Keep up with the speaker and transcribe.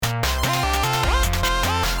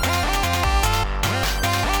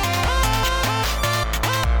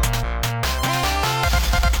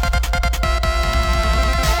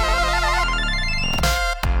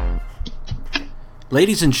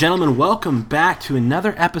Ladies and gentlemen, welcome back to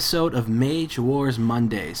another episode of Mage Wars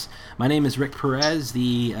Mondays. My name is Rick Perez,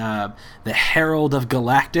 the Herald of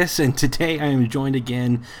Galactus, and today I am joined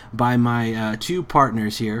again by my two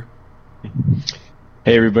partners here.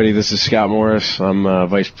 Hey everybody, this is Scott Morris. I'm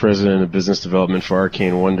Vice President of Business Development for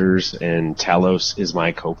Arcane Wonders, and Talos is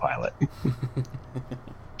my co-pilot.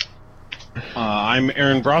 I'm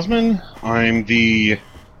Aaron Brosman. I'm the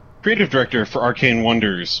Creative Director for Arcane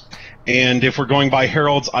Wonders. And if we're going by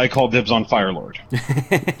heralds, I call dibs on Firelord.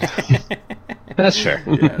 That's fair.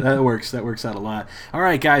 Yeah, that works out a lot. All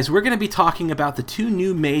right, guys, we're going to be talking about the two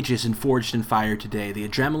new mages in Forged in Fire today, the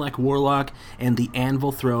Adramelech Warlock and the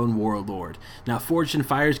Anvil Throne Warlord. Now, Forged in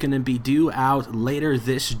Fire is going to be due out later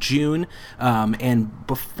this June, and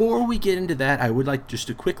before we get into that, I would like just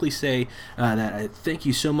to quickly say that I thank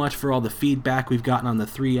you so much for all the feedback we've gotten on the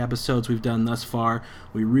 3 episodes we've done thus far.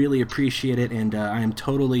 We really appreciate it, and I am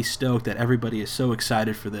totally stoked that everybody is so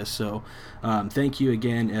excited for this. So thank you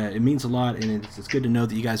again. It means a lot, and it's good to know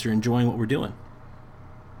that you guys are enjoying what we're doing.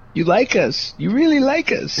 You like us. You really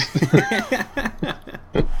like us.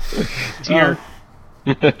 Here.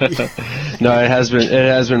 No, it has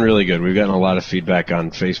been really good. We've gotten a lot of feedback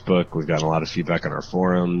on Facebook. We've gotten a lot of feedback on our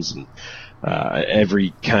forums and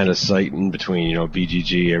every kind of site in between,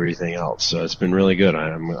 BGG, everything else. So it's been really good.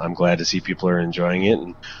 I'm glad to see people are enjoying it,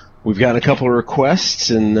 and we've gotten a couple of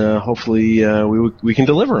requests, and hopefully we can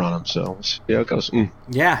deliver on them. So we'll see how it goes.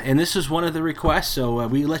 Yeah, and this is one of the requests. So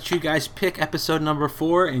we let you guys pick episode number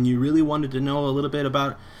 4, and you really wanted to know a little bit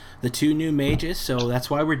about the two new mages. So that's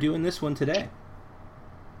why we're doing this one today.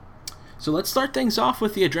 So let's start things off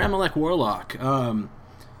with the Adramelech Warlock.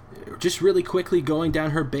 Just really quickly going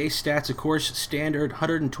down her base stats, of course, standard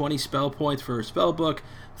 120 spell points for her spellbook,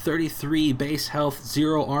 33 base health,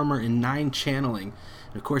 0 armor, and 9 channeling.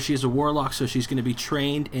 And of course, she is a warlock, so she's going to be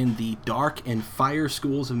trained in the dark and fire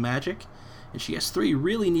schools of magic. And she has 3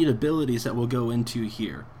 really neat abilities that we'll go into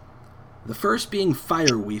here. The first being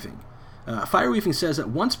Fire Weaving. Fire Weaving says that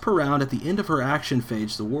once per round at the end of her action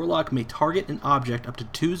phase, the Warlock may target an object up to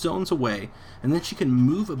 2 zones away, and then she can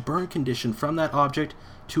move a burn condition from that object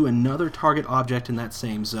to another target object in that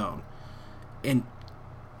same zone. And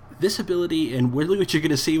this ability, and really what you're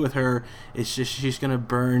going to see with her, is just she's going to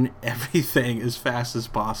burn everything as fast as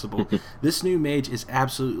possible. This new mage is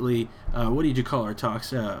absolutely, what did you call her,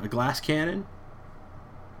 Tox? A glass cannon?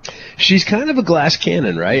 She's kind of a glass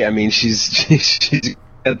cannon, right? I mean, she's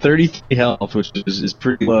at 33 health, which is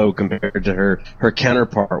pretty low compared to her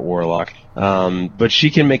counterpart Warlock. But she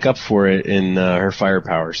can make up for it in her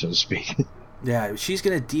firepower, so to speak. Yeah, she's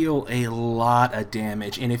going to deal a lot of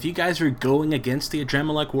damage. And if you guys are going against the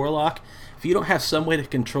Adramelech Warlock, if you don't have some way to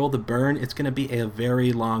control the burn, it's going to be a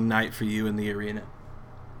very long night for you in the arena.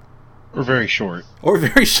 Or very short.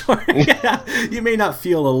 Yeah, you may not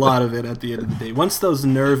feel a lot of it at the end of the day. Once those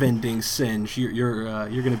nerve endings singe, you're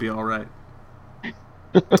going to be all right.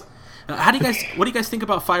 What do you guys think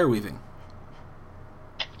about Fire Weaving?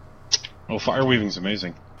 Oh, Fire Weaving's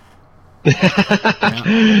amazing.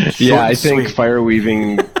 Yeah, I think Fire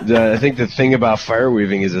Weaving. I think the thing about Fire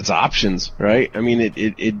Weaving is its options, right? I mean,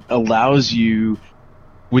 it allows you,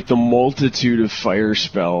 with the multitude of fire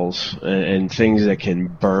spells and things that can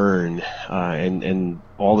burn, and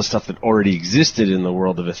all the stuff that already existed in the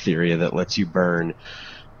world of Etheria that lets you burn.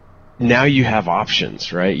 Now you have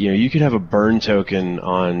options, right? You could have a burn token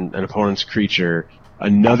on an opponent's creature.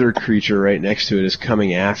 Another creature right next to it is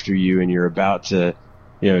coming after you, and you're about to,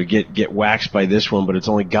 get waxed by this one, but it's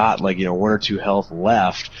only got 1 or 2 health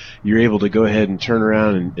left. You're able to go ahead and turn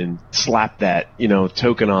around and slap that,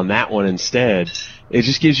 token on that one instead. It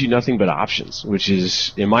just gives you nothing but options, which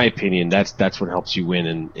is, in my opinion, that's what helps you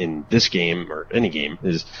win in this game, or any game,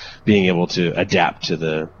 is being able to adapt to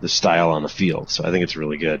the style on the field. So I think it's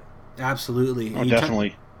really good. Absolutely. Oh,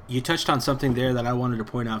 definitely. You touched on something there that I wanted to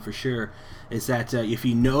point out for sure, is that if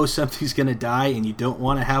you know something's going to die and you don't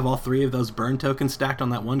want to have all 3 of those burn tokens stacked on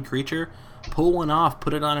that one creature, pull one off,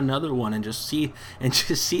 put it on another one, and just see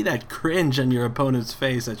that cringe on your opponent's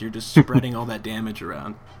face as you're just spreading all that damage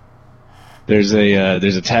around. There's a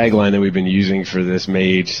tagline that we've been using for this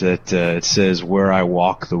mage that it says, "Where I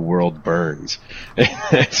walk, the world burns."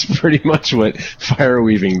 That's pretty much what Fire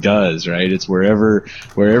Weaving does, right? It's wherever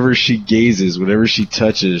she gazes, whatever she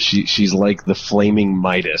touches, she's like the flaming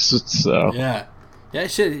Midas. So yeah.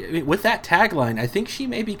 With that tagline, I think she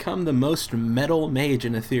may become the most metal mage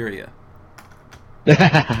in Etheria.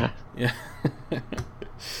 Yeah.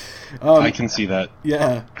 I can see that.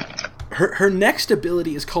 Yeah. Her next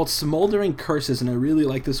ability is called Smoldering Curses, and I really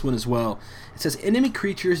like this one as well. It says enemy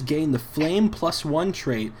creatures gain the Flame +1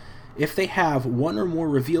 trait if they have one or more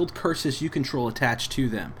revealed curses you control attached to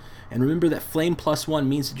them. And remember that Flame +1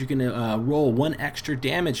 means that you're going to roll 1 extra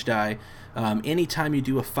damage die anytime you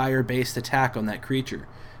do a fire-based attack on that creature.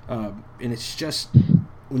 And it's just,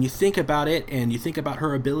 when you think about it, and you think about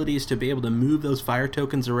her abilities to be able to move those fire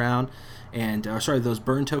tokens around, and those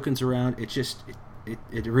burn tokens around,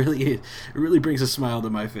 it really brings a smile to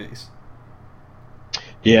my face.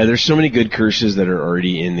 Yeah, there's so many good curses that are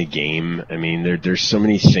already in the game. I mean, there's so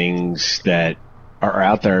many things that are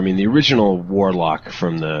out there. I mean, the original Warlock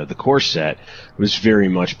from the core set was very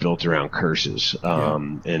much built around curses.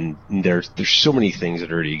 And there's so many things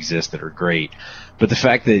that already exist that are great. But the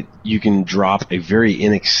fact that you can drop a very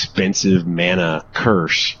inexpensive mana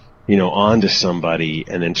curse, onto somebody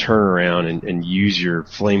and then turn around and use your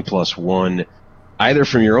Flame +1 either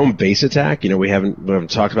from your own base attack, we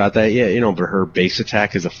haven't talked about that yet, but her base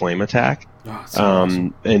attack is a flame attack. Oh,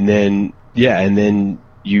 awesome. And then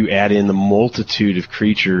you add in the multitude of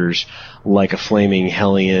creatures like a flaming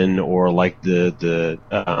Hellion or like the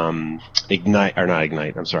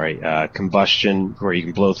combustion, where you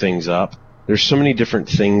can blow things up. There's so many different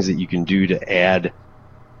things that you can do to add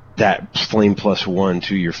that Flame +1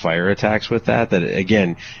 to your fire attacks with that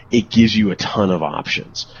again, it gives you a ton of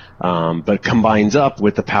options. But combines up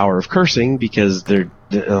with the power of cursing, because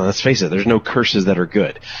let's face it, there's no curses that are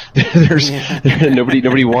good.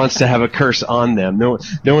 Nobody wants to have a curse on them. No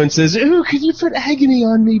one says, "Ooh, could you put agony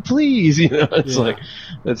on me, please?" It's like,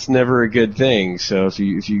 that's never a good thing. So if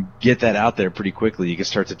you get that out there pretty quickly, you can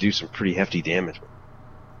start to do some pretty hefty damage.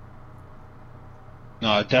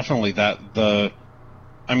 Definitely the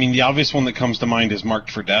obvious one that comes to mind is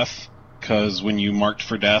Marked for Death, because when you Marked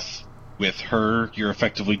for Death with her, you're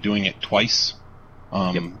effectively doing it twice.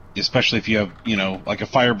 Especially if you have, like a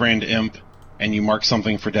Firebrand Imp, and you mark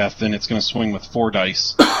something for death, then it's going to swing with 4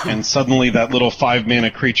 dice. And suddenly that little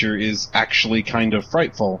 5-mana creature is actually kind of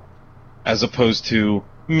frightful, as opposed to,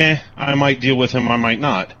 I might deal with him, I might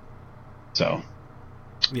not. So.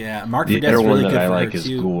 Yeah, Marked for Death is really good. The other one that I like is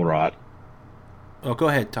Ghoul Rot. Oh, go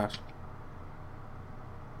ahead, Tosh.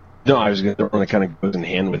 No, I was going to one that kind of goes in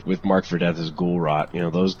hand with Marked for Death is Ghoul Rot.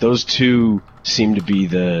 Those two seem to be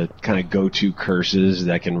the kind of go-to curses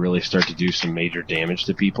that can really start to do some major damage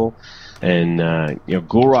to people. And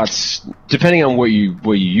Ghoul Rot's, depending on what you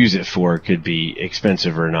use it for, could be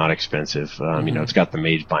expensive or not expensive. It's got the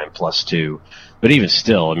Mage Bind +2, but even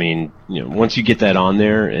still, once you get that on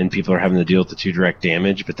there and people are having to deal with the 2 direct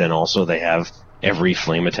damage, but then also they have every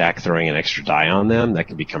flame attack throwing an extra die on them, that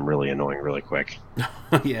can become really annoying really quick.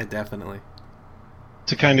 Yeah, definitely.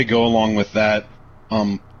 To kind of go along with that,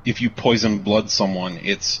 if you poison blood someone,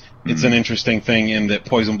 it's an interesting thing in that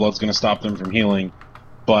poison blood's going to stop them from healing,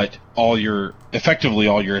 but effectively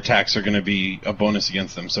all your attacks are going to be a bonus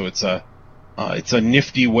against them. So it's a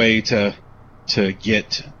nifty way to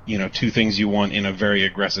get 2 things you want in a very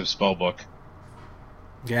aggressive spellbook.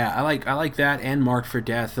 Yeah, I like that and Marked for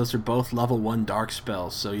Death. Those are both level 1 dark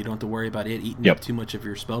spells, so you don't have to worry about it eating up too much of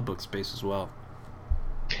your spellbook space as well.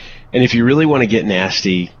 And if you really want to get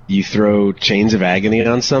nasty, you throw Chains of Agony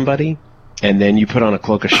on somebody, and then you put on a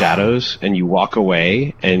Cloak of Shadows, and you walk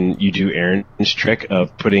away, and you do Aaron's trick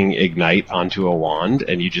of putting Ignite onto a wand,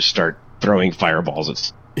 and you just start throwing fireballs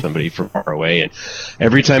at somebody from far away, and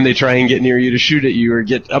every time they try and get near you to shoot at you or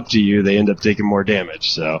get up to you, they end up taking more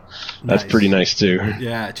damage. So that's pretty nice too.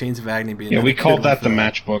 Yeah, Chains of Agony being. Yeah, we called that the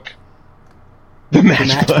matchbook. The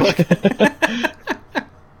matchbook.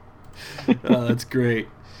 Oh, that's great.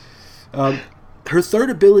 Her third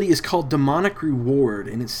ability is called Demonic Reward,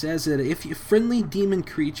 and it says that if a friendly demon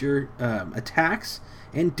creature attacks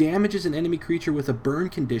and damages an enemy creature with a burn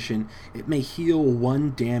condition, it may heal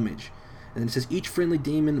 1 damage. And it says each friendly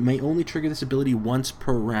demon may only trigger this ability once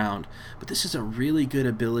per round. But this is a really good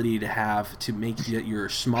ability to have to make your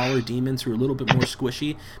smaller demons who are a little bit more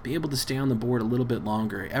squishy be able to stay on the board a little bit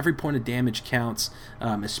longer. Every point of damage counts,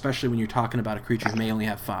 especially when you're talking about a creature who may only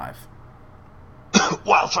have 5.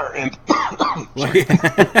 Wildfire Imp.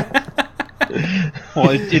 Well,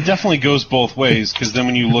 it definitely goes both ways, because then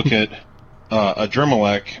when you look at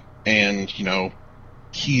Adramelech, and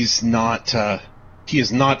he is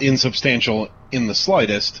not insubstantial in the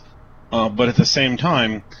slightest, but at the same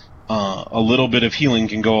time, a little bit of healing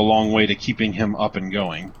can go a long way to keeping him up and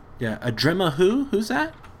going. Yeah, Adrema who? Who's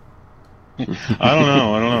that? I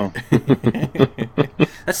don't know.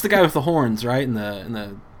 That's the guy with the horns, right? In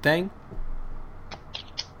the thing?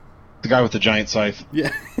 The guy with the giant scythe.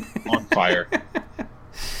 Yeah. On fire.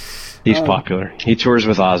 He's popular. He tours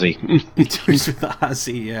with Ozzy. He tours with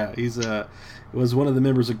Ozzy, yeah. He's was one of the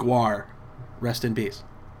members of Gwar. Rest in peace.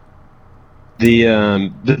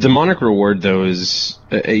 The demonic reward, though, is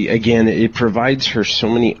again, it provides her so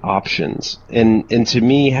many options, and to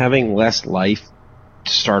me, having less life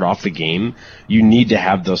to start off the game, you need to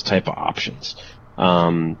have those type of options.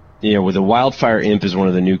 With the Wildfire Imp is one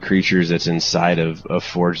of the new creatures that's inside of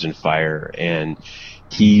Forged in Fire, and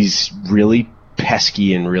he's really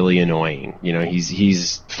pesky and really annoying.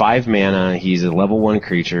 He's 5 mana. He's a level 1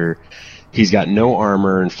 creature. He's got no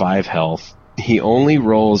armor and 5 health. He only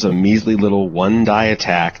rolls a measly little 1-die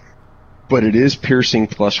attack, but it is piercing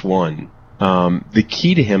 +1. The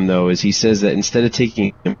key to him, though, is he says that instead of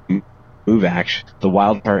taking a move action, the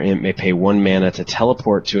Wildfire Imp may pay 1 mana to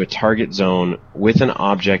teleport to a target zone with an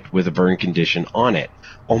object with a burn condition on it.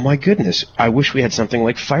 Oh my goodness, I wish we had something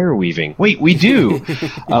like Fire Weaving. Wait, we do!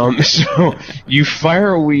 So you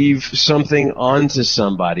Fire Weave something onto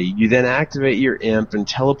somebody, you then activate your Imp and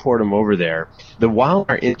teleport them over there. The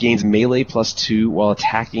Wildfire Imp gains melee +2 while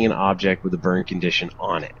attacking an object with a burn condition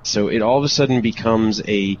on it. So it all of a sudden becomes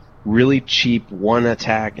a really cheap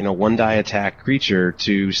 1-die attack creature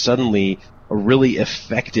to suddenly a really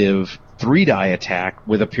effective 3-die attack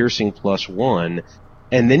with a piercing +1.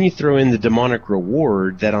 And then you throw in the demonic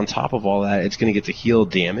reward that on top of all that, it's going to get to heal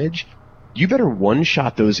damage. You better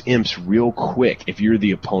one-shot those imps real quick if you're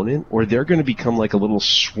the opponent, or they're going to become like a little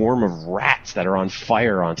swarm of rats that are on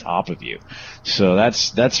fire on top of you. So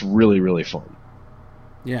that's really, really fun.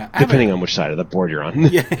 Yeah, depending on which side of the board you're on.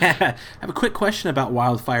 Yeah, I have a quick question about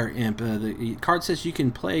Wildfire Imp. The card says you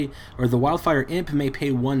can play, or the Wildfire Imp may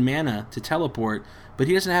pay 1 mana to teleport, but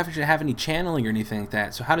he doesn't actually have any channeling or anything like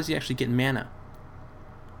that. So how does he actually get mana?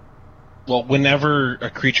 Well, whenever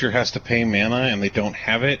a creature has to pay mana and they don't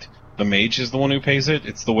have it, the mage is the one who pays it.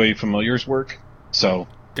 It's the way familiars work. So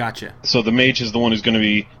gotcha. So the mage is the one who's going to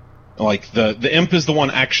be like the imp is the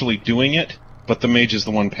one actually doing it, but the mage is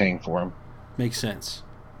the one paying for him. Makes sense.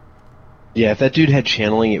 Yeah, if that dude had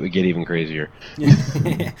channeling, it would get even crazier.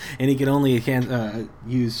 And he could only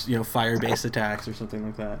use fire-based attacks or something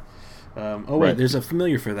like that. Wait, there's a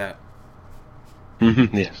familiar for that.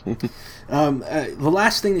 Yes. The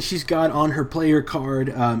last thing that she's got on her player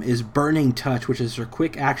card is Burning Touch, which is her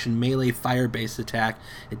quick action melee fire-based attack.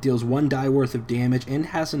 It deals 1 die worth of damage and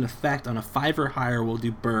has an effect on a 5 or higher will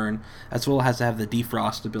do burn, as well as to have the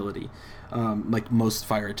defrost ability, like most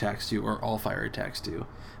fire attacks do, or all fire attacks do.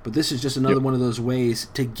 But this is just another one of those ways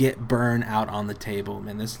to get burn out on the table.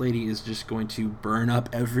 Man, this lady is just going to burn up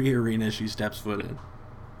every arena she steps foot in.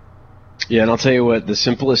 Yeah, and I'll tell you what, the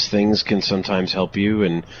simplest things can sometimes help you,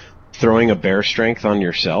 and throwing a bear strength on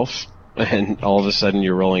yourself, and all of a sudden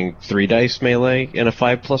you're rolling 3 dice melee in a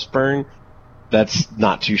 5+ burn, that's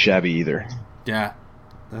not too shabby either. Yeah,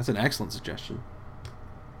 that's an excellent suggestion.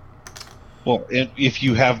 Well, if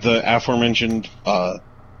you have the aforementioned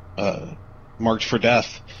Marked for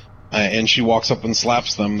Death, and she walks up and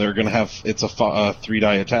slaps them, they're going to have, it's a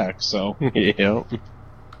 3-die attack, so. Yeah,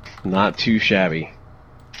 not too shabby.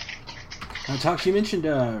 Tox, you mentioned,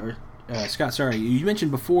 Scott, sorry, you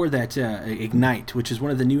mentioned before that Ignite, which is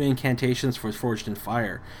one of the new incantations for Forged in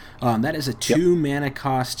Fire. That is a 2 mana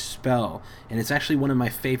cost spell, and it's actually one of my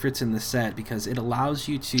favorites in the set because it allows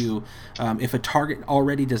you to, if a target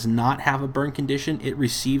already does not have a burn condition, it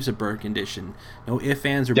receives a burn condition. No ifs,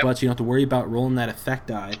 ands, or buts. You don't have to worry about rolling that effect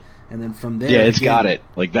die. And then from there... Yeah, it's got it.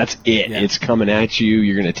 Like, that's it. Yeah. It's coming at you.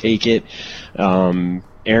 You're going to take it.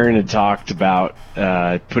 Aaron had talked about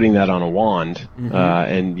putting that on a wand,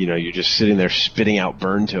 and you're just sitting there spitting out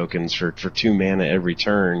burn tokens for 2 mana every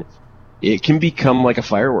turn. It can become like a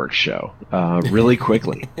fireworks show really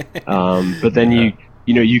quickly. But then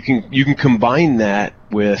you can combine that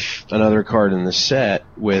with another card in the set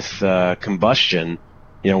with Combustion.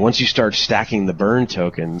 Once you start stacking the burn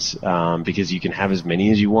tokens, because you can have as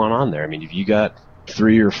many as you want on there. I mean, if you got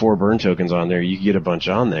 3 or 4 burn tokens on there, you can get a bunch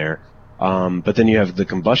on there. But then you have the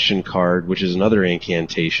Combustion card, which is another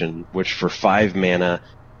incantation, which for 5 mana,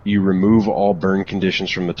 you remove all burn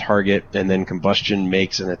conditions from the target, and then Combustion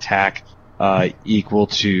makes an attack equal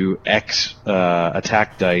to X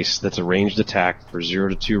attack dice. That's a ranged attack for 0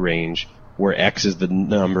 to 2 range, where X is the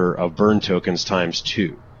number of burn tokens times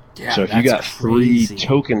 2. Yeah, so if you got crazy 3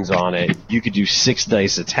 tokens on it, you could do 6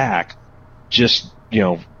 dice attack, just,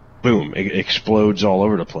 boom, it explodes all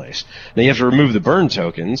over the place. Now you have to remove the burn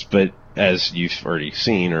tokens, but as you've already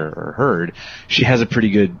seen or heard, she has a pretty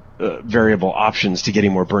good variable options to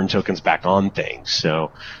getting more burn tokens back on things.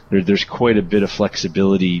 So there's quite a bit of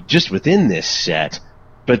flexibility just within this set.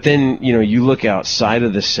 But then, you look outside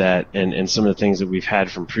of the set and some of the things that we've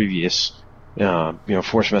had from previous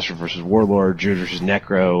Force Master versus Warlord, Jude versus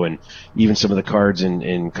Necro, and even some of the cards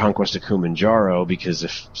in Conquest of Kumanjaro, because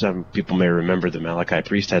if some people may remember, the Malachi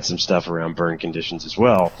Priest had some stuff around burn conditions as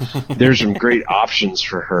well. There's some great options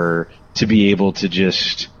for her to be able to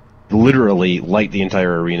just literally light the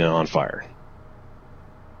entire arena on fire.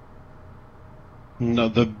 No,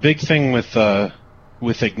 the big thing with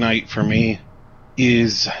Ignite for me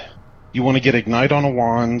is you want to get Ignite on a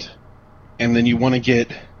wand, and then you want to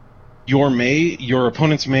get your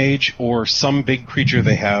opponent's mage or some big creature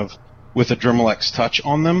they have with Adramelech's touch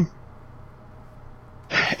on them,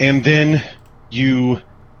 and then you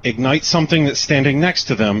ignite something that's standing next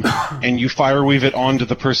to them, and you fireweave it onto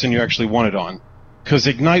the person you actually want it on. Because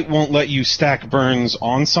Ignite won't let you stack burns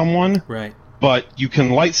on someone, right? But you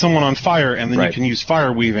can light someone on fire, and then you can use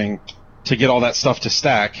fireweaving to get all that stuff to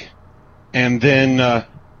stack. And then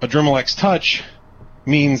Adramelech's touch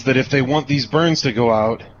means that if they want these burns to go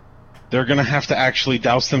out, they're going to have to actually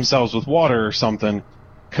douse themselves with water or something,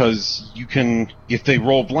 because you can, if they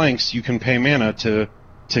roll blanks, you can pay mana to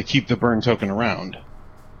keep the burn token around.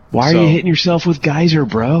 Why are you hitting yourself with Geyser,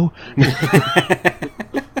 bro?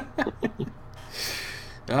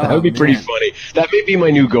 That would be pretty funny. That may be my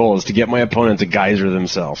new goal, is to get my opponent to Geyser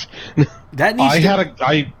themselves. I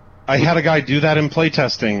had a guy do that in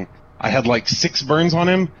playtesting. I had like 6 burns on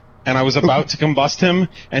him, and I was about to combust him,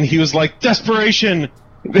 and he was like, "Desperation!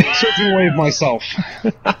 Surfing wave myself."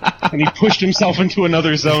 And he pushed himself into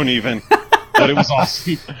another zone even. But it was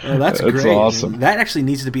awesome. Oh, that's great. Awesome. That actually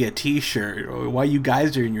needs to be a T-shirt. Why you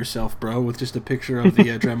geysering yourself, bro, with just a picture of the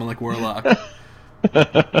Adramelech Warlock.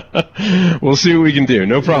 We'll see what we can do.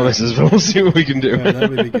 No promises, but we'll see what we can do. Yeah, that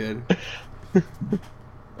would be good.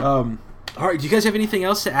 All right, do you guys have anything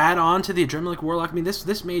else to add on to the Adramelech Warlock? I mean,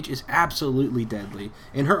 this mage is absolutely deadly,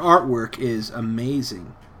 and her artwork is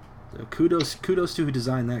amazing. So kudos to who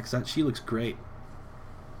designed that, because she looks great.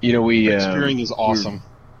 Spearing is awesome.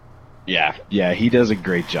 Yeah, he does a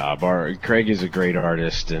great job. Craig is a great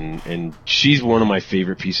artist, and she's one of my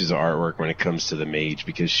favorite pieces of artwork when it comes to the mage,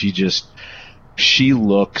 because she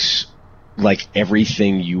looks like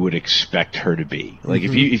everything you would expect her to be. Like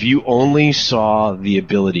if you only saw the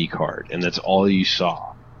ability card and that's all you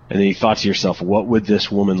saw, and then you thought to yourself, what would this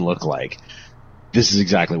woman look like? This is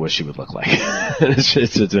exactly what she would look like.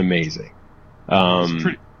 It's amazing.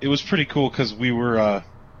 It was pretty cool, because we were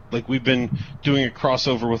we've been doing a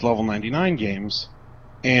crossover with Level 99 games,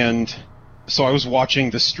 and so I was watching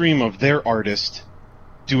the stream of their artist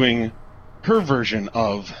doing her version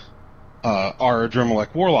of our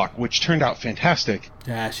Adramelech Warlock, which turned out fantastic.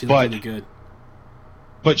 Yeah, she looked really good.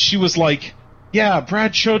 But she was like, "Yeah,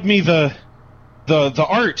 Brad showed me the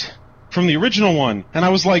art from the original one," and I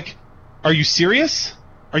was like, "Are you serious?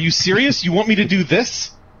 Are you serious? You want me to do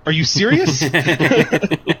this? Are you serious?"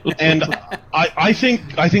 And I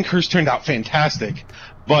think hers turned out fantastic,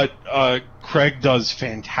 but Craig does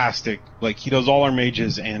fantastic. Like, he does all our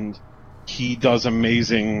mages, and he does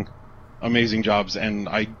amazing jobs. And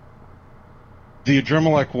the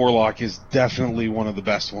Adramelech Warlock is definitely one of the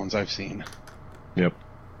best ones I've seen. Yep.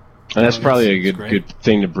 And that's probably a good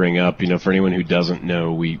thing to bring up. For anyone who doesn't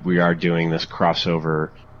know, we are doing this crossover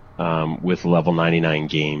with Level 99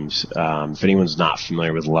 games. If anyone's not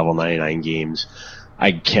familiar with Level 99 games,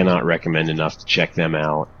 I cannot recommend enough to check them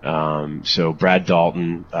out. So Brad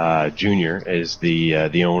Dalton Jr. is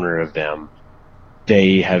the owner of them.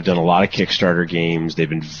 They have done a lot of Kickstarter games. They've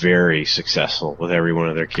been very successful with every one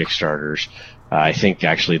of their Kickstarters. I think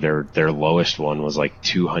actually their lowest one was like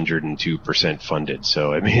 202% funded.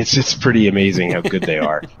 So I mean, it's pretty amazing how good they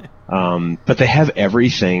are. But they have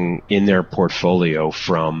everything in their portfolio,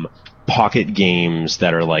 from pocket games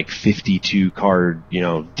that are like 52 card,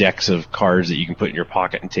 decks of cards that you can put in your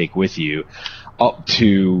pocket and take with you, up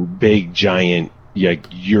to big giant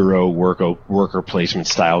Euro worker placement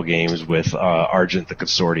style games with Argent the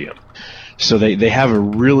Consortium. So they have a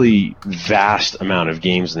really vast amount of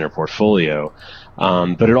games in their portfolio,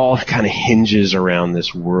 but it all kind of hinges around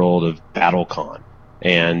this world of BattleCon,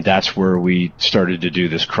 and that's where we started to do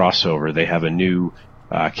this crossover. They have a new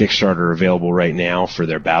Kickstarter available right now for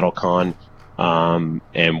their BattleCon,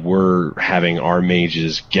 and we're having our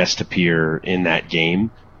mages guest appear in that game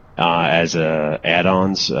as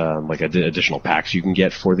add-ons, like additional packs you can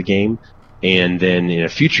get for the game. And then in a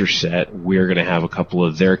future set, we're going to have a couple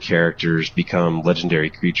of their characters become legendary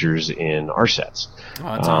creatures in our sets. Oh,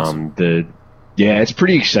 that's awesome. It's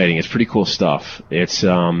pretty exciting. It's pretty cool stuff. It's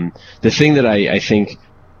the thing that I think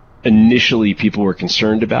initially people were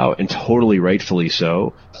concerned about, and totally rightfully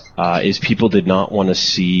so, is people did not want to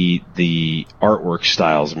see the artwork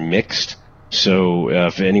styles mixed So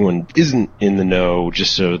if anyone isn't in the know,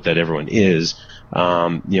 just so that everyone is,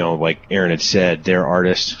 like Aaron had said, their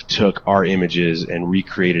artist took our images and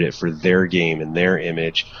recreated it for their game and their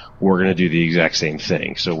image. We're going to do the exact same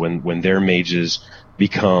thing. So when their mages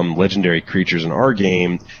become legendary creatures in our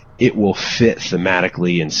game, it will fit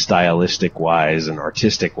thematically and stylistic wise and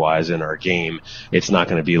artistic wise in our game. It's not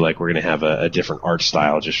going to be like we're going to have a different art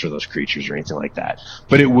style just for those creatures or anything like that.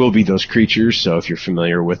 But it will be those creatures, so if you're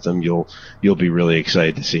familiar with them, you'll be really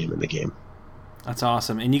excited to see them in the game. That's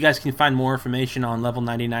awesome. And you guys can find more information on Level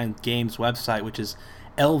 99 Games website, which is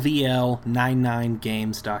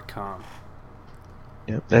lvl99games.com.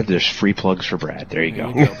 Yep, there's free plugs for Brad. There you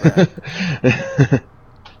go. Brad.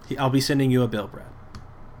 I'll be sending you a bill, Brad.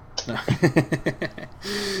 No.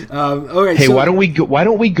 All right. Hey, why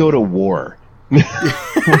don't we go to war?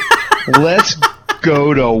 Let's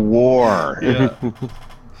go to war. Yeah.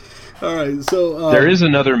 All right. So there is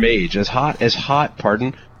another mage as hot.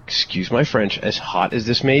 Pardon, excuse my French. As hot as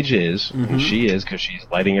this mage is, and she is because she's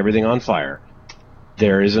lighting everything on fire.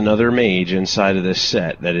 There is another mage inside of this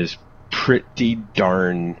set that is pretty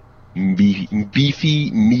darn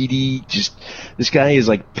beefy, meaty. Just this guy is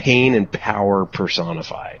like pain and power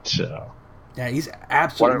personified. So yeah, he's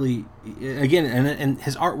absolutely again, and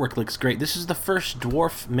his artwork looks great. This is the first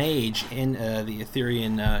dwarf mage in the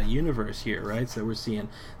Etherean universe here, right? So we're seeing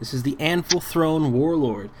this is the Anvil Throne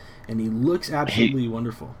Warlord, and he looks absolutely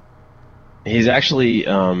wonderful. He's actually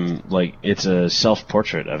it's a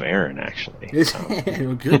self-portrait of Aaron, actually.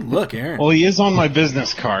 Good look, Aaron. Well, he is on my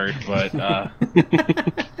business card, but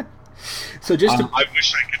so just I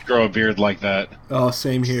wish I could grow a beard like that. Oh,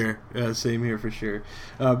 same here. Same here for sure.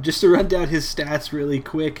 Just to run down his stats really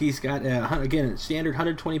quick, he's got again standard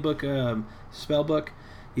 120 book spell book.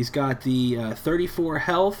 He's got the 34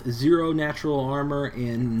 health, 0 natural armor,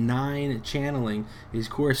 and 9 channeling. He's,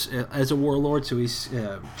 of course, as a warlord, so he's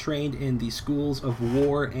trained in the schools of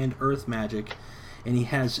war and earth magic. And he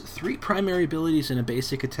has 3 primary abilities and a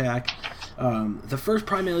basic attack. The first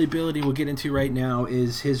primary ability we'll get into right now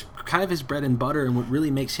is his bread and butter, and what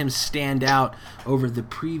really makes him stand out over the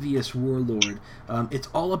previous warlord. It's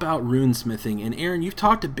all about runesmithing. And Aaron, you've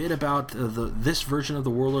talked a bit about this version of the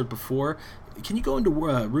warlord before. Can you go into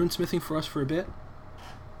runesmithing for us for a bit?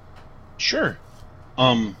 Sure.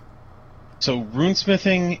 So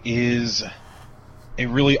runesmithing is a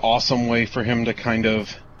really awesome way for him to kind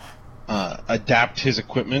of adapt his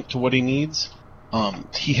equipment to what he needs.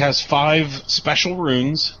 He has 5 special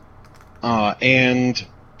runes, and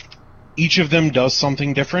each of them does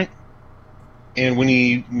something different. And when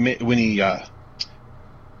he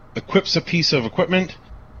equips a piece of equipment,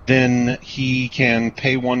 then he can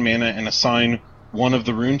pay 1 mana and assign one of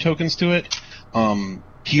the rune tokens to it.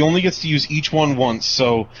 He only gets to use each one once,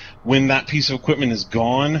 so when that piece of equipment is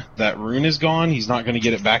gone, that rune is gone, he's not going to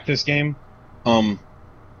get it back this game.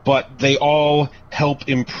 But they all help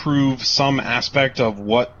improve some aspect of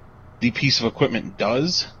what the piece of equipment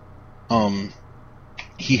does.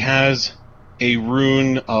 He has a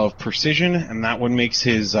rune of precision, and that one makes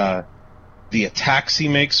his the attacks he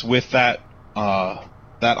makes with that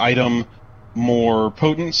item more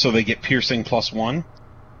potent, so they get piercing +1.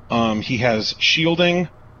 He has shielding,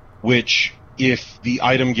 which if the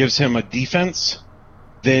item gives him a defense,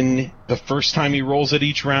 then the first time he rolls it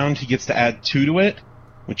each round, he gets to add 2 to it,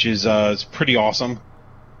 which is pretty awesome.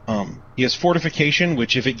 He has fortification,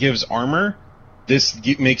 which if it gives armor, this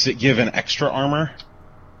makes it give an extra armor.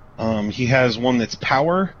 He has one that's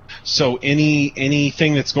power, so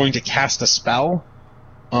anything that's going to cast a spell,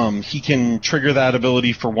 he can trigger that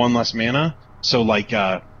ability for 1 less mana. So like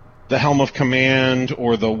the Helm of Command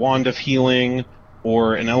or the Wand of Healing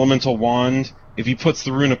or an Elemental Wand, if he puts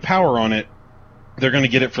the Rune of Power on it, they're going to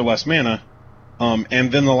get it for less mana.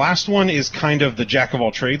 And then the last one is kind of the Jack of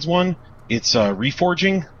all trades one. It's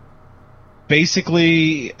Reforging.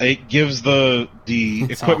 Basically, it gives the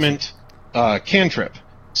equipment cantrip.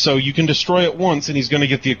 So you can destroy it once and he's going to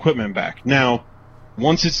get the equipment back. Now,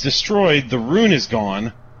 once it's destroyed, the rune is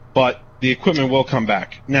gone, but the equipment will come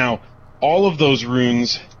back. Now, all of those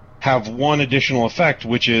runes have one additional effect,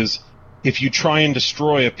 which is if you try and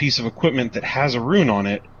destroy a piece of equipment that has a rune on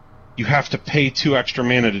it, you have to pay 2 extra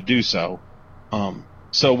mana to do so.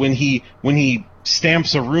 So when he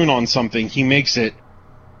stamps a rune on something, he makes it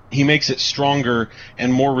stronger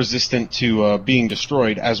and more resistant to being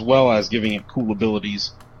destroyed, as well as giving it cool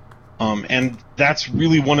abilities. And that's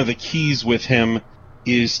really one of the keys with him,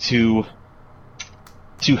 is to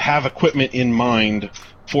have equipment in mind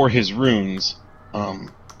for his runes.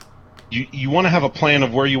 You want to have a plan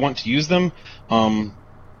of where you want to use them, and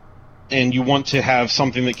you want to have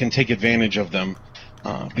something that can take advantage of them.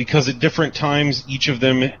 because at different times each of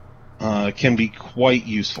them can be quite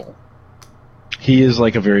useful. He is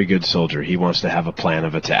like a very good soldier. He wants to have a plan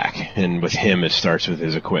of attack, and with him it starts with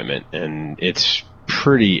his equipment, and it's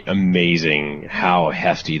pretty amazing how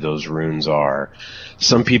hefty those runes are.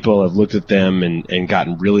 Some people have looked at them and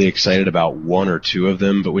gotten really excited about one or two of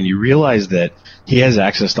them, but when you realize that he has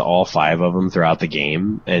access to all 5 of them throughout the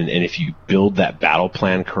game, and if you build that battle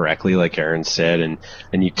plan correctly, like Aaron said, and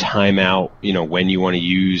you time out, when you want to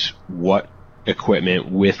use what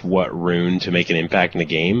equipment with what rune to make an impact in the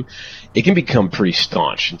game, it can become pretty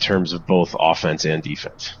staunch in terms of both offense and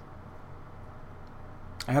defense.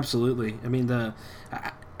 Absolutely. I mean,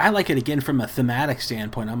 I like it again from a thematic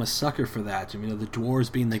standpoint. I'm a sucker for that. The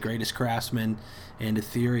dwarves being the greatest craftsmen in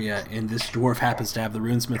Etheria, and this dwarf happens to have the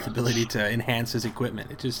runesmith ability to enhance his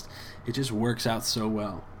equipment. It just works out so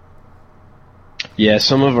well. Yeah,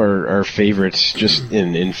 some of our favorites just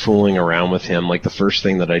in fooling around with him, like the first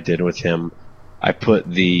thing that I did with him, I put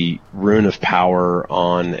the Rune of Power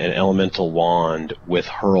on an elemental wand with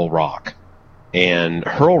Hurl Rock. And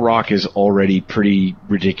Hurl Rock is already pretty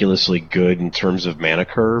ridiculously good in terms of mana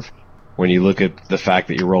curve. When you look at the fact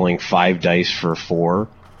that you're rolling 5 dice for 4,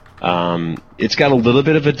 it's got a little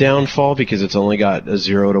bit of a downfall because it's only got a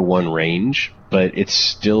 0 to 1 range, but it's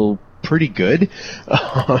still pretty good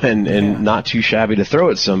and not too shabby to throw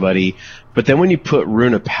at somebody. But then when you put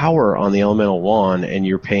Rune of Power on the elemental wand and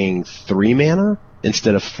you're paying 3 mana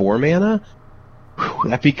instead of 4 mana,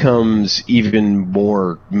 that becomes even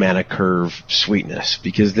more mana curve sweetness,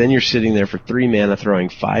 because then you're sitting there for 3 mana throwing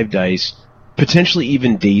 5 dice, potentially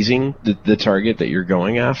even dazing the target that you're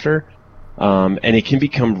going after, and it can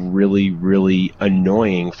become really, really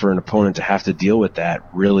annoying for an opponent to have to deal with that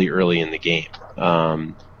really early in the game.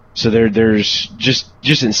 So there's just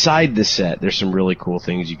inside the set, there's some really cool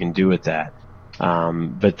things you can do with that.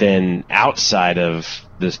 But then outside of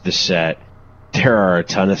the set, there are a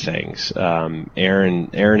ton of things. Aaron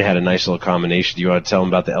had a nice little combination. Do you want to tell him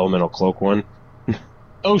about the Elemental Cloak one?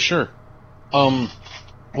 Oh, sure. Well,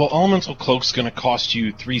 Elemental Cloak's going to cost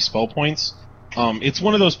you 3 spell points. It's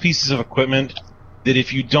one of those pieces of equipment that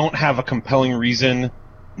if you don't have a compelling reason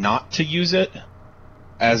not to use it,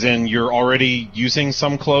 as in you're already using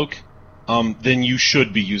some cloak, then you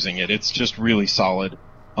should be using it. It's just really solid,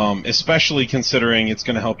 especially considering it's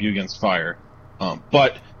going to help you against fire.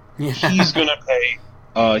 But he's going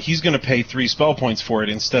to pay 3 spell points for it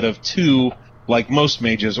instead of 2 like most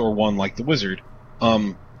mages or 1 like the wizard.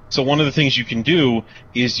 So one of the things you can do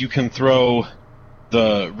is you can throw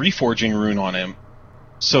the Reforging rune on him,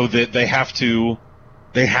 so that they have to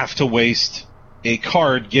waste a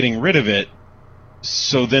card getting rid of it.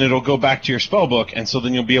 So then it'll go back to your spellbook, and so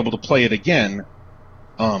then you'll be able to play it again.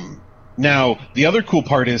 Now, the other cool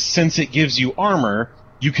part is, since it gives you armor,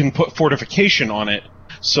 you can put fortification on it.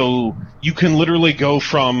 So you can literally go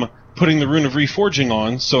from putting the Rune of Reforging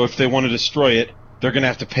on, so if they want to destroy it, they're going to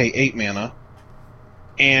have to pay 8 mana.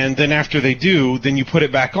 And then after they do, then you put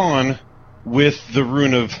it back on with the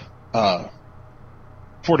Rune of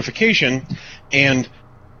Fortification, and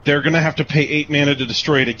they're going to have to pay 8 mana to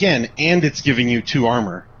destroy it again, and it's giving you 2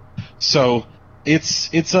 armor. So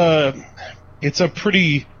it's a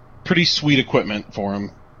pretty sweet equipment for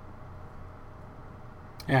him.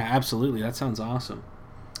 Yeah, absolutely. That sounds awesome.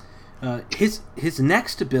 His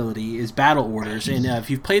next ability is Battle Orders, and if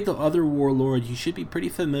you've played the other Warlord, you should be pretty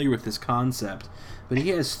familiar with this concept. But he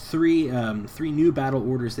has three new Battle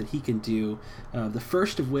Orders that he can do. The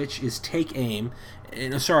first of which is Take Aim.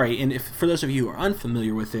 And if for those of you who are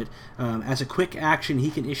unfamiliar with it, as a quick action, he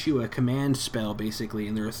can issue a command spell, basically,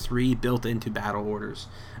 and there are 3 built into Battle Orders.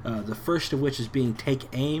 The first of which is being Take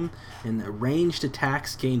Aim, and the ranged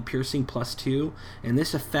attacks gain Piercing +2, and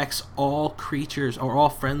this affects all creatures, or all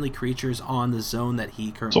friendly creatures on the zone that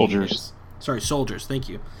he currently is. Soldiers, thank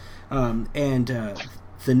you. The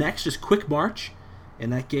next is Quick March,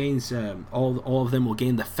 and that gains, all of them will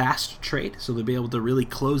gain the Fast trait, so they'll be able to really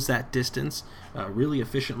close that distance really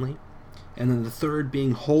efficiently. And then the third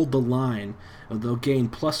being Hold the Line. They'll gain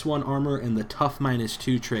 +1 armor and the Tough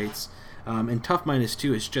 -2 traits. And Tough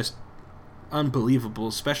 -2 is just unbelievable,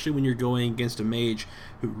 especially when you're going against a mage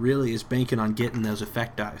who really is banking on getting those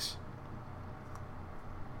effect dice.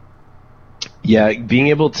 Yeah, being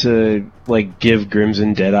able to give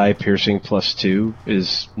Crimson Deadeye Piercing +2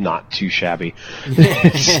 is not too shabby.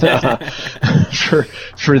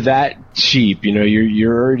 For that cheap,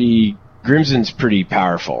 you're already, Crimson's pretty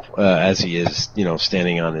powerful as he is,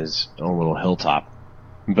 standing on his own little hilltop.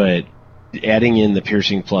 But adding in the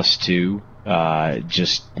Piercing +2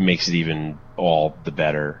 just makes it even all the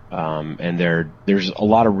better. And there's a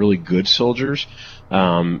lot of really good soldiers,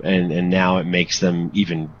 and now it makes them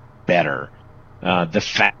even better. The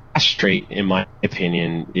fast trait, in my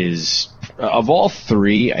opinion, is of all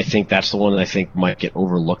three, I think that's the one that I think might get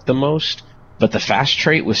overlooked the most. But the fast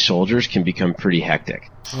trait with soldiers can become pretty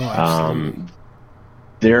hectic. Oh, absolutely.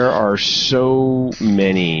 There are so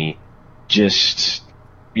many just,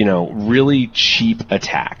 really cheap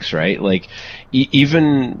attacks, right? Like,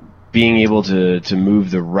 even being able to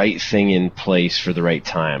move the right thing in place for the right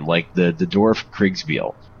time, like the Dwarf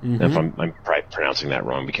Kriegsbeil. Mm-hmm. If I'm probably pronouncing that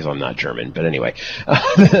wrong because I'm not German, but anyway,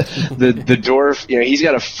 the dwarf, he's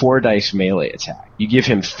got a 4-dice melee attack. You give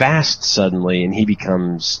him fast suddenly, and he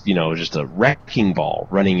becomes, just a wrecking ball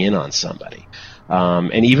running in on somebody.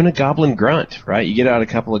 And even a goblin grunt, right? You get out a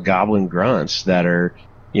couple of goblin grunts that are,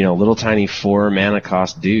 little tiny 4 mana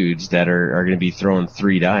cost dudes that are going to be throwing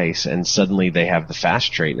 3 dice, and suddenly they have the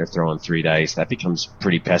fast trait and they're throwing 3 dice. That becomes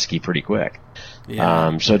pretty pesky pretty quick.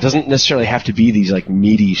 Yeah. So it doesn't necessarily have to be these like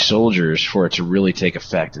meaty soldiers for it to really take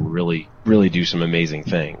effect and really, really do some amazing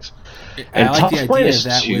things. And I like the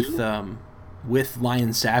idea of that with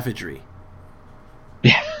Lion Savagery.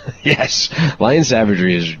 Yeah, yes. Lion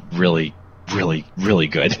Savagery is really, really, really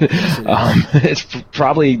good. It's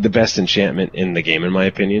probably the best enchantment in the game, in my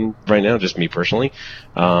opinion, right now, just me personally,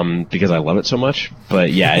 because I love it so much.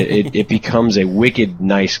 But yeah, it becomes a wicked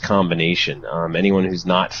nice combination. Anyone who's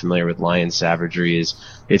not familiar with Lion Savagery,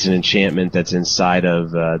 it's an enchantment that's inside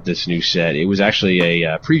of this new set. It was actually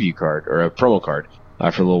a preview card, or a promo card,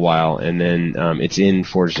 for a little while, and then it's in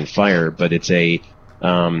Forged in Fire, but it's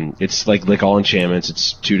it's like all enchantments.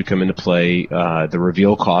 It's 2 to come into play. The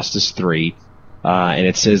reveal cost is 3, and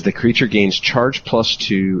it says the creature gains charge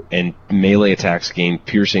 +2 and melee attacks gain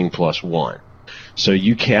piercing +1. So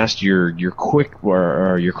you cast your quick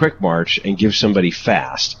march and give somebody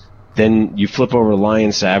fast. Then you flip over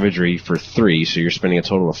Lion Savagery for 3, so you're spending a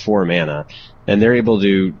total of 4 mana, and they're able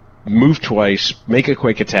to move twice, make a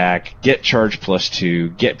quick attack, get charge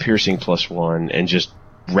 +2, get piercing +1, and just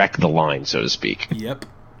wreck the line, so to speak. Yep.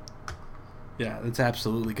 Yeah, that's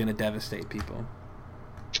absolutely going to devastate people.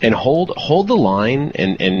 And hold the line,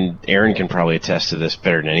 and Aaron can probably attest to this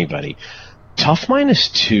better than anybody. Tough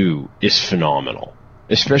 -2 is phenomenal,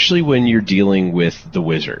 especially when you're dealing with the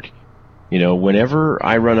wizard. Whenever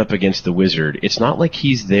I run up against the wizard, it's not like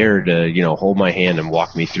he's there to, hold my hand and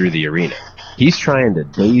walk me through the arena. He's trying to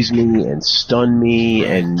daze me and stun me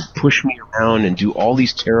and push me around and do all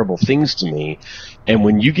these terrible things to me. And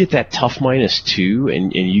when you get that tough -2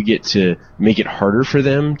 and you get to make it harder for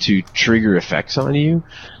them to trigger effects on you,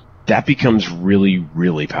 that becomes really,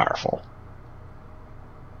 really powerful.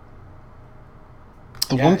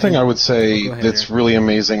 The one thing I would say that's really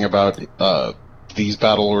amazing about these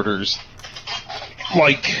battle orders,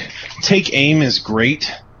 like, Take Aim is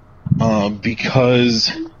great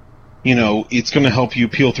because, it's going to help you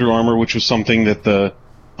peel through armor, which was something that the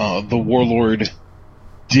Warlord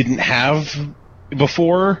didn't have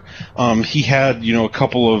before. He had, a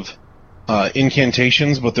couple of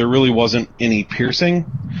incantations, but there really wasn't any piercing,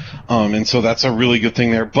 and so that's a really good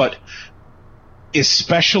thing there. But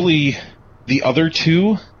especially the other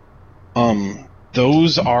 2,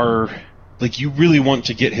 those are, like, you really want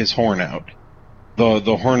to get his horn out,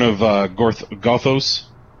 the horn of Gothos,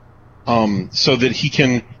 so that he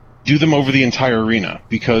can do them over the entire arena,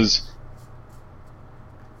 because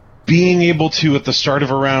being able to, at the start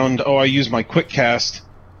of a round, I use my quick cast,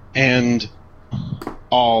 and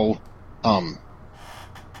I'll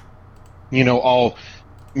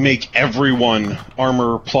make everyone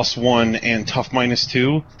armor +1 and tough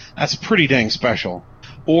 -2, that's pretty dang special.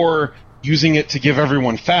 Or using it to give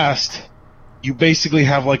everyone fast, you basically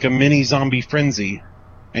have like a mini zombie frenzy,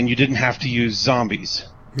 and you didn't have to use zombies.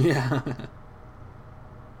 Yeah.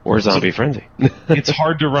 Or zombie frenzy. It's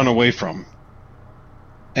hard to run away from.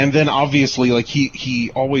 And then obviously, like, he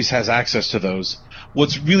always has access to those.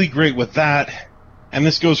 What's really great with that, and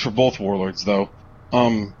this goes for both warlords though,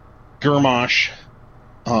 Gurmash,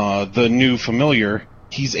 the new familiar,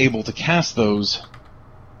 he's able to cast those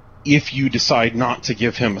if you decide not to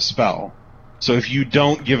give him a spell. So if you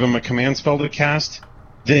don't give him a command spell to cast,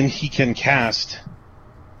 then he can cast,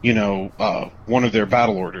 one of their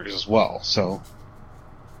battle orders as well. So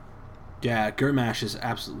yeah, Gurmash is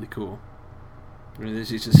absolutely cool. I mean,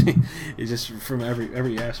 he's just from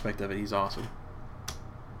every aspect of it, he's awesome.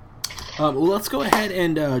 Well, let's go ahead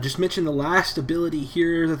and just mention the last ability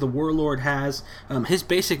here that the Warlord has. His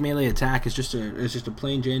basic melee attack is just a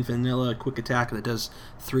plain Jane vanilla quick attack that does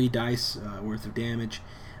 3 dice worth of damage.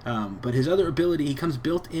 But his other ability, he comes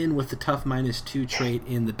built in with the tough -2 trait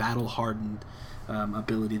in the battle hardened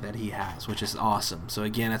ability that he has, which is awesome. So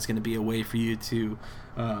again, that's going to be a way for you to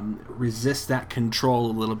resist that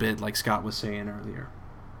control a little bit, like Scott was saying earlier.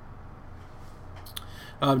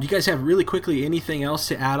 Do you guys have really quickly anything else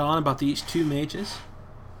to add on about these two mages?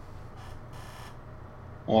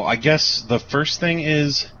 Well, I guess the first thing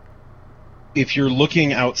is, if you're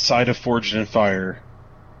looking outside of Forged in Fire,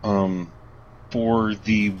 for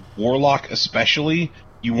the Warlock especially,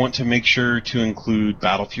 you want to make sure to include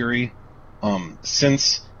Battle Fury,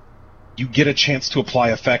 since you get a chance to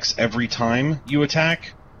apply effects every time you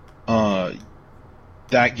attack.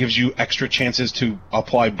 That gives you extra chances to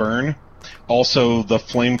apply Burn. Also, the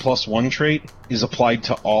Flame +1 trait is applied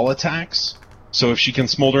to all attacks. So if she can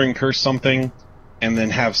Smoldering Curse something, and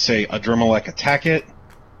then have, say, Adramelech attack it,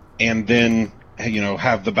 and then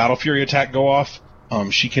have the Battle Fury attack go off,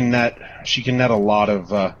 she can net a lot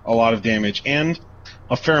of damage and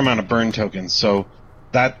a fair amount of burn tokens. So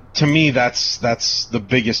that, to me, that's the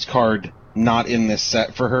biggest card not in this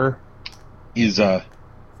set for her is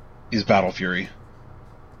Battle Fury.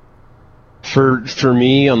 For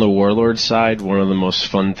me, on the Warlord side, one of the most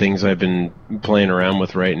fun things I've been playing around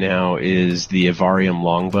with right now is the Avarium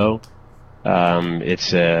Longbow.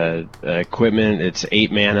 It's equipment. It's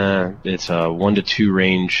 8 mana. It's a 1-2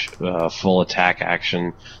 range, full attack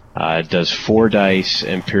action. It does 4 dice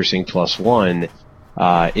and piercing +1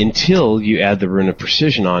 until you add the Rune of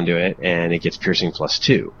Precision onto it, and it gets piercing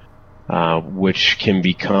 +2. Which can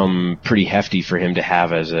become pretty hefty for him to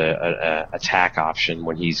have as a attack option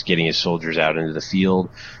when he's getting his soldiers out into the field,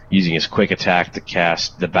 using his quick attack to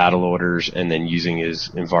cast the battle orders, and then using his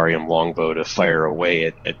Invarium Longbow to fire away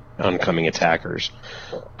at oncoming attackers.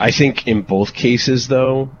 I think in both cases,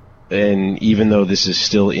 though, and even though this is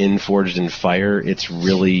still in Forged in Fire, it's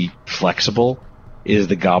really flexible, is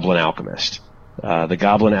the Goblin Alchemist. The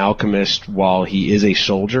Goblin Alchemist, while he is a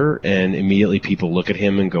soldier, and immediately people look at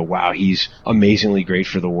him and go, wow, he's amazingly great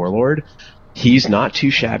for the Warlord, he's not too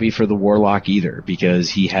shabby for the Warlock either, because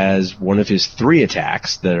he has one of his 3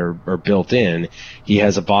 attacks that are built in. He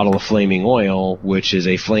has a bottle of Flaming Oil, which is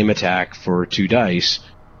a flame attack for 2 dice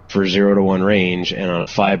for 0-1 range, and on a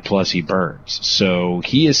 5+ he burns. So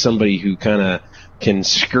he is somebody who kind of can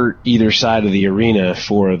skirt either side of the arena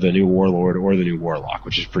for the new Warlord or the new Warlock,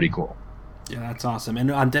 which is pretty cool. Yeah, that's awesome.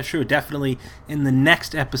 And I'm sure definitely in the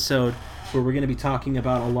next episode, where we're going to be talking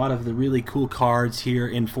about a lot of the really cool cards here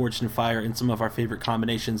in Forged in Fire and some of our favorite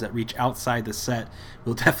combinations that reach outside the set,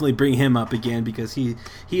 we'll definitely bring him up again, because he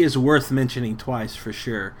is worth mentioning twice for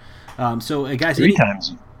sure. So guys, 3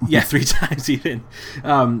 times. Yeah, 3 times even.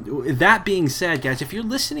 That being said, guys, if you're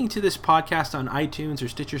listening to this podcast on iTunes or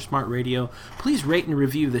Stitcher Smart Radio, please rate and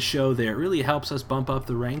review the show there. It really helps us bump up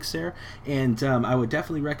the ranks there. And I would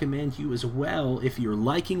definitely recommend you as well, if you're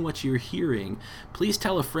liking what you're hearing, please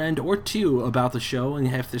tell a friend or 2 about the show, and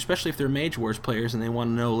especially if they're Mage Wars players and they want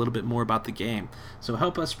to know a little bit more about the game. So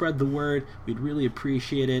help us spread the word. We'd really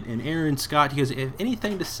appreciate it. And Aaron, Scott, you guys have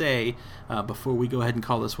anything to say before we go ahead and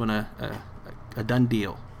call this one a done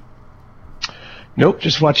deal? Nope,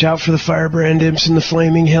 just watch out for the Firebrand Imps and the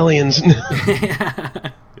Flaming Hellions.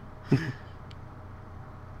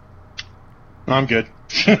 I'm good.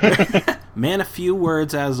 Man, a few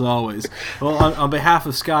words as always. Well, on behalf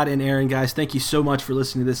of Scott and Aaron, guys, thank you so much for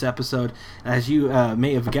listening to this episode. As you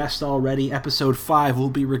may have guessed already, episode 5 will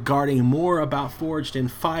be regarding more about Forged in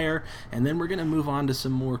Fire, and then we're going to move on to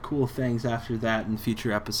some more cool things after that in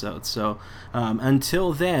future episodes. So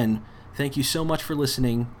until then, thank you so much for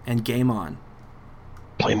listening, and game on.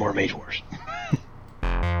 Play more Mage Wars.